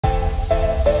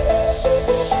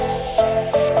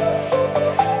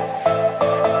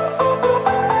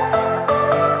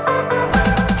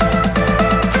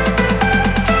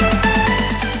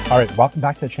All right, welcome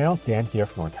back to the channel. Dan here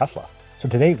from TELSA. So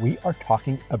today we are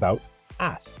talking about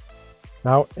ass.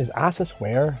 Now, is ass a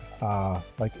swear?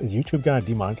 Is YouTube gonna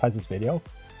demonetize this video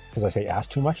because I say ass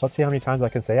too much? Let's see how many times I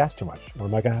can say ass too much. Or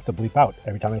am I gonna have to bleep out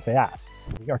every time I say ass?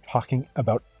 We are talking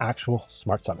about actual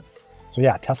smart summon. So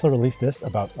yeah, TELSA released this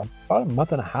about a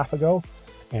month and a half ago.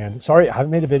 And sorry, I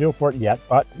haven't made a video for it yet,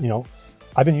 but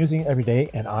I've been using it every day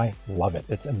and I love it.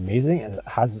 It's amazing and it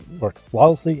has worked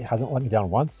flawlessly. It hasn't let me down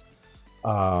once.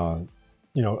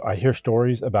 I hear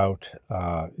stories about,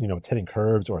 it's hitting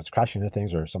curbs or it's crashing into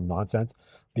things or some nonsense.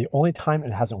 The only time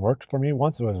it hasn't worked for me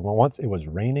once it was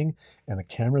raining and the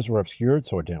cameras were obscured,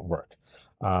 so it didn't work.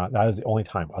 That is the only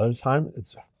time. Other time,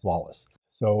 it's flawless.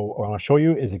 So what I want to show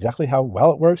you is exactly how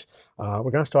well it works. We're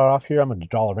going to start off here. I'm in a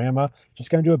Dollarama. Just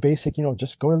going to do a basic,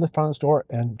 just go to the front of the store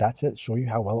and that's it. Show you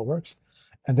how well it works.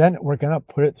 And then we're going to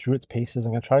put it through its paces.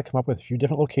 I'm going to try to come up with a few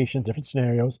different locations, different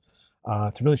scenarios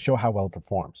to really show how well it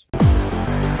performs.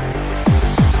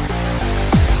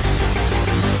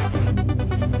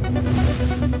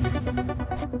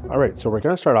 All right, so we're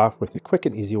going to start off with a quick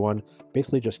and easy one.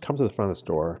 Basically just come to the front of the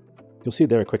store. You'll see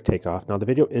there a quick takeoff. Now the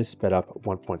video is sped up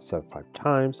 1.75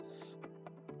 times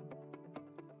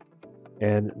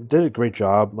and did a great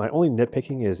job. My only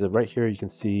nitpicking is that right here you can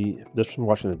see just from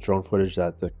watching the drone footage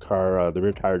that the car, the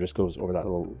rear tire just goes over that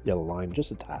little yellow line just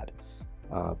a tad,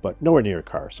 but nowhere near a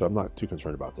car, so I'm not too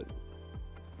concerned about it.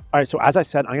 All right, so as I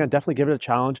said, I'm going to definitely give it a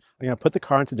challenge. I'm going to put the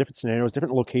car into different scenarios,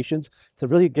 different locations to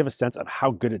really give a sense of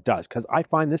how good it does, because I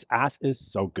find this ass is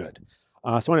so good.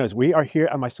 So anyways, we are here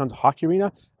at my son's hockey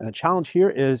arena, and the challenge here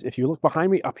is if you look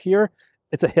behind me up here,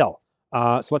 it's a hill.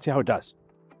 So let's see how it does.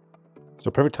 So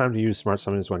perfect time to use smart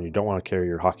summon is when you don't want to carry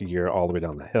your hockey gear all the way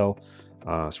down the hill.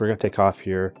 So we're going to take off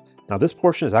here. Now this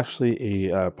portion is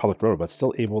actually a public road, but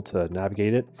still able to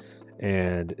navigate it.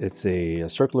 And it's a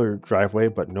circular driveway,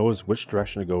 but knows which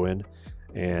direction to go in.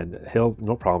 And hill,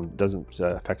 no problem, doesn't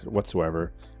affect it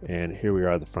whatsoever. And here we are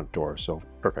at the front door, so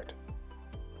perfect.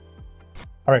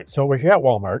 All right, so we're here at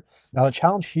Walmart. Now the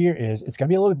challenge here is it's gonna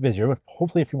be a little bit busier with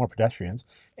hopefully a few more pedestrians.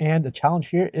 And the challenge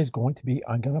here is going to be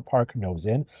I'm gonna park nose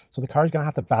in. So the car is gonna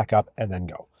have to back up and then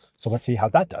go. So let's see how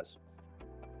that does.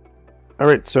 All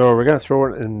right, so we're gonna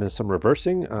throw it into some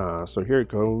reversing. So here it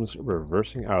goes,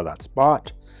 reversing out of that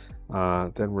spot.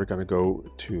 Then we're gonna go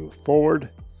to forward.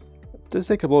 It does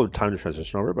take a little time to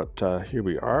transition over, but here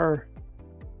we are.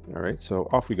 All right, so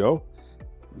off we go.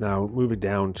 Now moving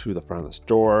down to the front of the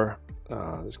store.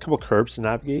 There's a couple curbs to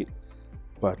navigate,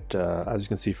 but as you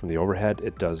can see from the overhead,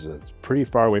 it's pretty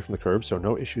far away from the curb, so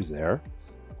no issues there.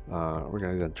 We're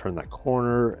going to then turn that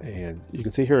corner, and you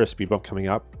can see here a speed bump coming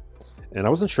up. And I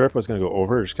wasn't sure if I was going to go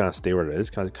over or just kind of stay where it is,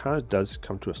 because it kind of does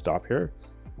come to a stop here,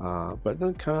 but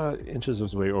then kind of inches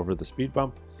his way over the speed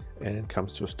bump and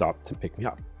comes to a stop to pick me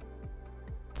up.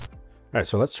 All right,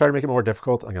 so let's try to make it more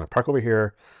difficult. I'm going to park over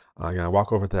here. I'm going to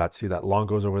walk over to that, see that lawn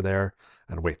goes over there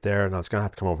and wait there. Now it's going to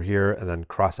have to come over here and then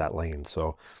cross that lane.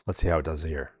 So let's see how it does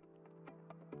here.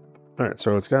 All right,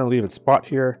 so it's going to leave its spot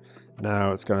here.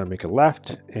 Now it's going to make a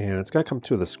left and it's going to come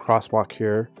to this crosswalk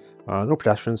here. No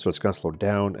pedestrians, so it's going to slow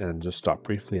down and just stop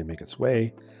briefly and make its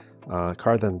way.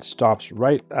 Car then stops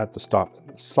right at the stop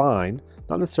sign,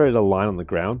 not necessarily the line on the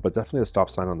ground, but definitely the stop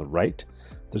sign on the right.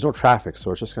 There's no traffic,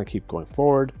 so it's just going to keep going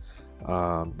forward.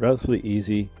 Relatively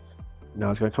easy. Now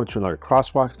it's going to come to another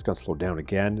crosswalk. It's going to slow down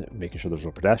again, making sure there's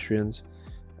no pedestrians,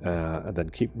 and then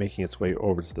keep making its way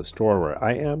over to the store where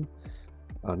I am.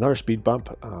 Another speed bump,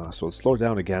 so it slows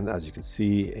down again, as you can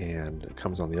see, and it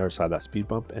comes on the other side of that speed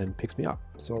bump and picks me up.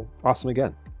 So awesome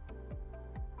again.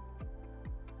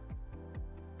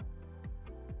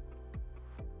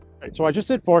 Right, so I just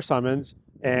did 4 summons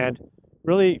and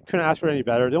really couldn't ask for any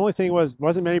better. The only thing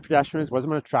wasn't many pedestrians,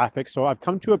 wasn't much traffic, so I've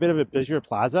come to a bit of a busier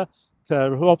plaza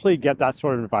to hopefully get that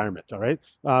sort of environment. All right,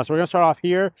 so we're gonna start off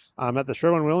here. I'm at the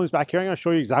Sherwin-Williams back here. I'm gonna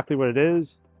show you exactly what it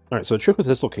is. All right, so the trick with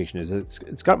this location is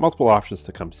it's got multiple options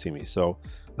to come see me. So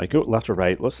I go left or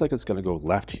right. Looks like it's gonna go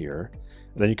left here.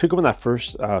 And then you could go in that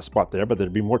first spot there, but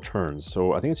there'd be more turns.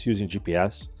 So I think it's using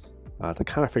GPS to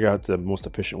kind of figure out the most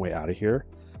efficient way out of here.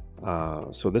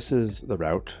 So this is the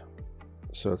route.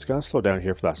 So it's gonna slow down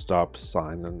here for that stop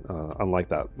sign, and unlike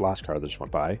that last car that just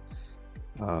went by.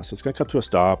 So it's gonna come to a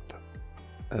stop,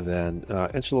 and then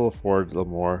inch a little forward, a little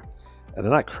more, and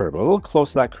then that curb, a little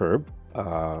close to that curb,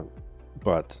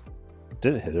 but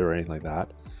didn't hit it or anything like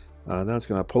that. And then it's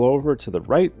gonna pull over to the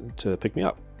right to pick me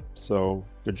up. So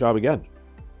good job again.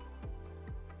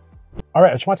 All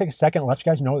right, I just want to take a second and let you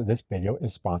guys know that this video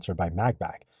is sponsored by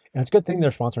Magback. And it's a good thing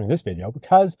they're sponsoring this video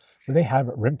because they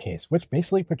have Rim Case, which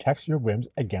basically protects your rims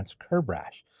against curb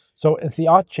rash. So it's the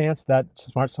odd chance that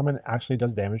Smart Summon actually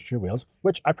does damage to your wheels,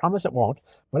 which I promise it won't,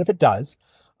 but if it does,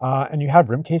 and you have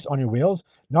rim case on your wheels,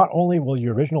 not only will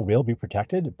your original wheel be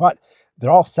protected, but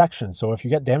they're all sections. So if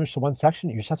you get damage to one section,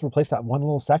 you just have to replace that one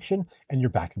little section and you're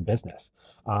back in business.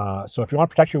 So if you want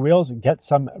to protect your wheels, get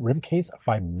some rim case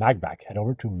by Magback. Head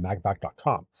over to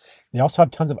magback.com. They also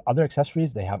have tons of other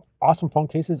accessories. They have awesome phone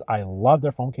cases. I love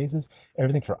their phone cases.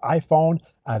 Everything for iPhone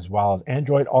as well as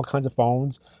Android, all kinds of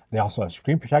phones. They also have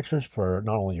screen protectors for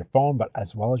not only your phone, but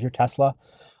as well as your Tesla.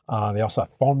 They also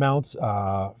have phone mounts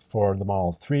for the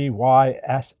Model 3, Y,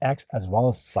 S, X, as well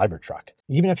as Cybertruck.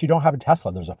 Even if you don't have a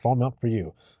Tesla, there's a phone mount for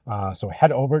you. So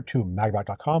head over to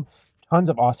magback.com. Tons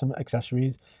of awesome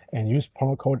accessories, and use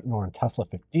promo code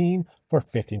NortonTesla15 for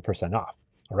 15% off.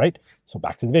 All right, so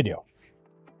back to the video.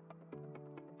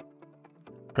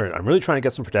 All right, I'm really trying to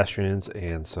get some pedestrians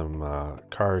and some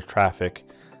cars, traffic.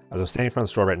 As I'm standing in front of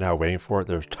the store right now waiting for it,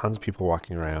 there's tons of people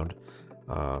walking around.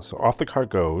 So off the car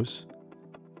goes,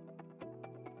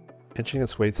 inching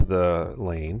its way to the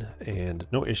lane, and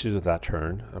no issues with that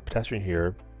turn. A pedestrian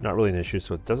here, not really an issue,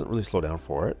 so it doesn't really slow down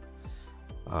for it.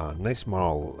 Nice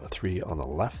Model 3 on the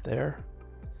left there.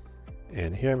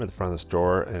 And here I'm at the front of the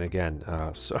store, and again,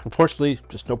 so unfortunately,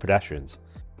 just no pedestrians.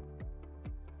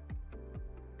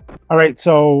 All right,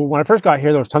 so when I first got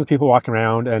here, there was tons of people walking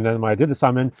around, and then when I did the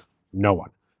summon, no one.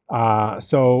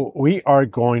 So we are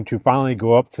going to finally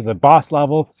go up to the boss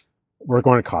level. We're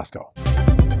going to Costco.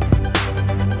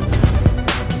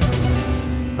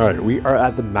 All right, we are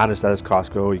at the Madness Status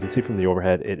Costco. You can see from the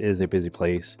overhead, it is a busy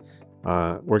place.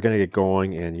 We're going to get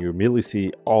going, and you immediately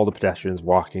see all the pedestrians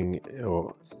walking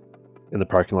in the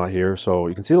parking lot here. So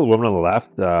you can see the woman on the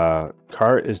left.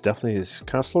 Car is definitely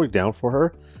kind of slowing down for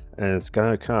her, and it's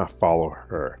going to kind of follow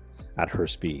her at her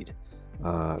speed.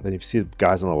 Then you see the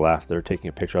guys on the left, they're taking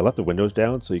a picture. I left the windows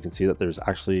down so you can see that there's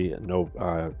actually no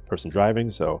person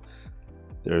driving, so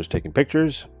there's taking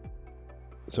pictures.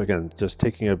 So again, just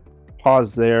taking a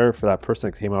pause there for that person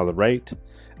that came out of the right,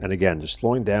 and again, just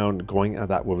slowing down, going at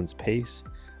that woman's pace.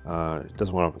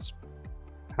 Doesn't want to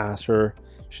pass her.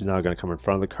 She's now going to come in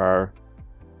front of the car.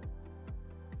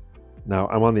 Now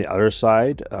I'm on the other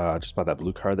side, just by that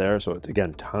blue car there. So it's,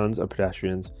 again, tons of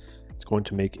pedestrians. It's going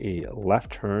to make a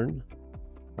left turn.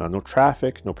 No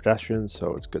traffic, no pedestrians,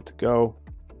 so it's good to go.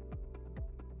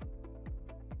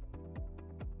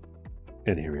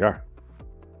 And here we are.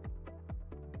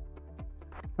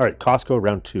 All right, Costco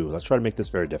round 2. Let's try to make this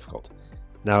very difficult.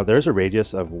 Now there's a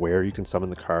radius of where you can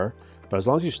summon the car, but as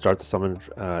long as you start the summon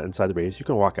inside the radius, you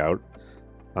can walk out.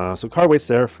 So car waits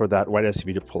there for that white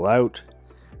SUV to pull out,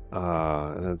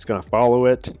 and then it's going to follow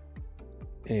it.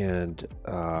 And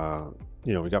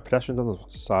you know, we got pedestrians on the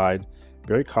side.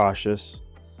 Very cautious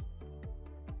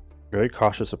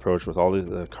approach with all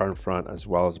the car in front as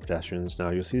well as the pedestrians.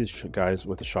 Now you'll see these guys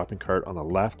with the shopping cart on the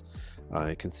left.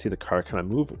 You can see the car kind of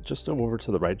move just over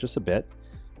to the right just a bit.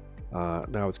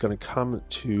 Now it's going to come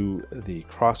to the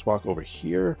crosswalk over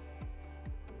here.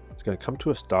 It's going to come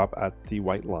to a stop at the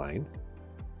white line.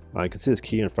 You can see this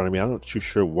key in front of me. I'm not too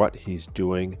sure what he's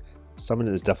doing. Summon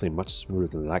is definitely much smoother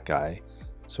than that guy.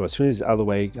 So as soon as he's out of the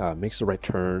way, makes the right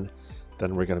turn.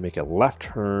 Then we're going to make a left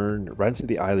turn right into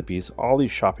the Eye of the Beast. All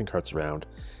these shopping carts around.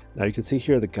 Now you can see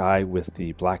here the guy with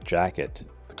the black jacket.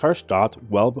 The car stopped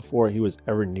well before he was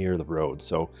ever near the road.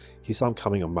 So he saw him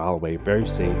coming a mile away, very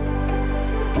safe.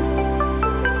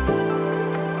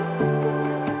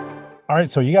 All right,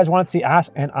 so you guys wanted to see ass,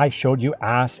 and I showed you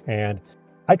ass, and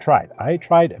I tried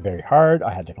very hard.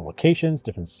 I had different locations,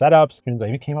 different setups. I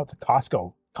even came out to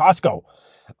Costco,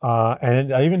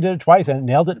 and I even did it twice and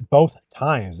nailed it both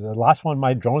times. The last one,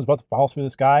 my drone was about to fall through the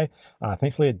sky.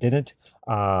 Thankfully, it didn't.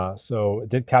 So it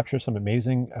did capture some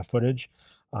amazing footage.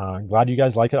 Glad you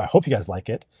guys like it. I hope you guys like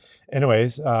it.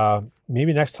 Anyways,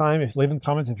 maybe next time, if leave in the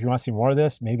comments if you want to see more of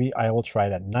this, maybe I will try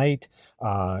it at night.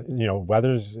 You know,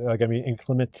 weather's gonna be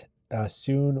inclement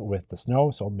soon with the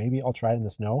snow, so maybe I'll try it in the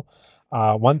snow.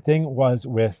 One thing was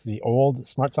with the old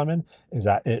Smart Summon is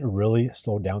that it really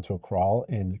slowed down to a crawl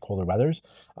in colder weathers.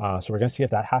 So we're gonna see if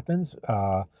that happens.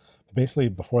 Basically,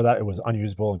 before that, it was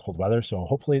unusable in cold weather, so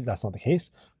hopefully that's not the case,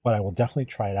 but I will definitely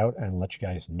try it out and let you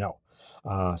guys know.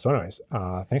 So anyways,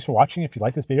 thanks for watching. If you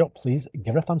like this video, please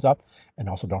give it a thumbs up, and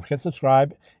also don't forget to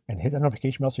subscribe and hit that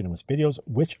notification bell so you don't miss videos,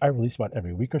 which I release about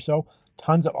every week or so.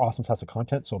 Tons of awesome Tesla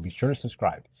content, so be sure to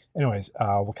subscribe. Anyways,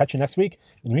 we'll catch you next week.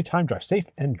 In the meantime, drive safe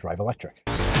and drive electric.